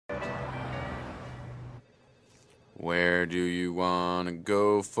Where do you want to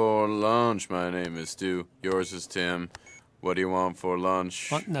go for lunch? My name is Stu. Yours is Tim. What do you want for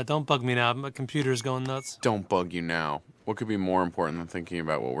lunch? What? No, don't bug me now. My computer's going nuts. Don't bug you now. What could be more important than thinking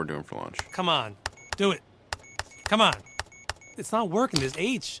about what we're doing for lunch? Come on. Do it. Come on. It's not working. This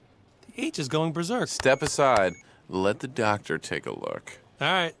H. The H is going berserk. Step aside. Let the doctor take a look.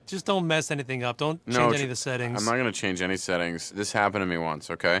 All right. Just don't mess anything up. Don't change any of the settings. I'm not going to change any settings. This happened to me once,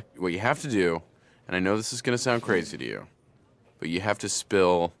 okay? What you have to do, and I know this is going to sound crazy to you, but you have to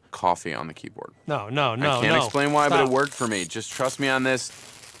spill coffee on the keyboard. No. I can't explain why, but it worked for me. Just trust me on this.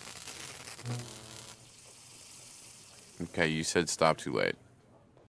 Okay, you said stop too late.